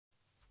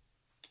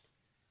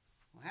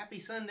Happy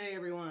Sunday,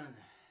 everyone.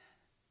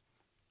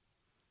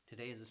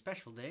 Today is a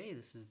special day.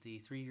 This is the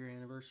 3-year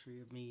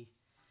anniversary of me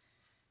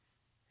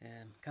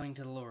coming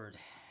to the Lord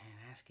and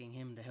asking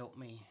Him to help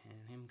me,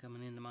 and Him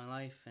coming into my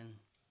life, and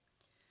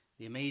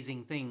the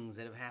amazing things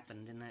that have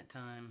happened in that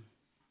time.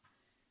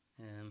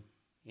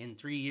 In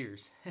 3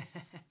 years.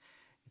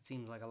 It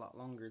seems like a lot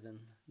longer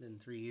than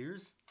 3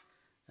 years,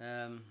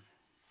 because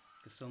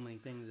so many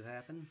things have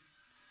happened.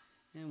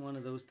 And one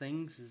of those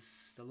things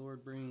is the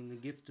Lord bringing the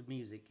gift of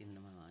music into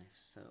my life.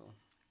 So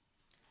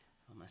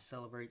I'm going to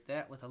celebrate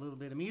that with a little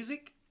bit of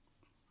music.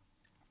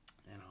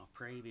 And I'll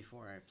pray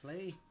before I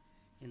play.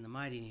 In the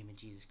mighty name of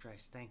Jesus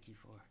Christ, thank you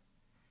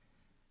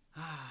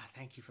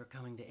for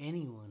coming to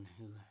anyone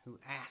who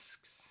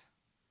asks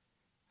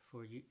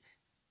for you,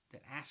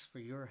 that asks for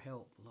your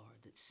help,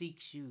 Lord, that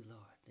seeks you,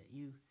 Lord, that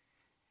you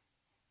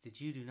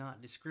do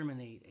not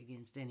discriminate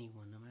against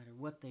anyone, no matter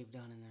what they've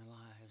done in their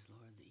lives,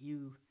 Lord, that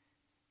you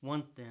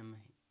want them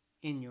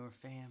in your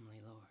family,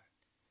 Lord.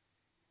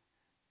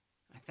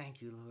 I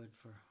thank you, Lord,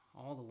 for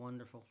all the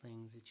wonderful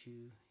things that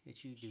you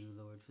do,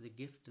 Lord, for the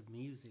gift of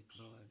music,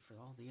 Lord, for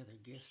all the other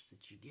gifts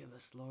that you give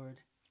us, Lord.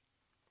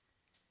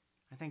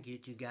 I thank you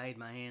that you guide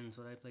my hands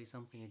when I play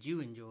something that you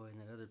enjoy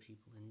and that other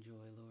people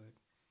enjoy, Lord.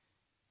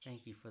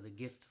 Thank you for the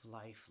gift of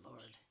life,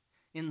 Lord.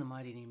 In the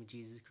mighty name of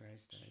Jesus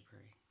Christ, I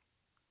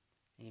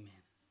pray.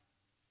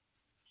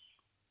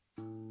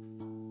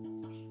 Amen.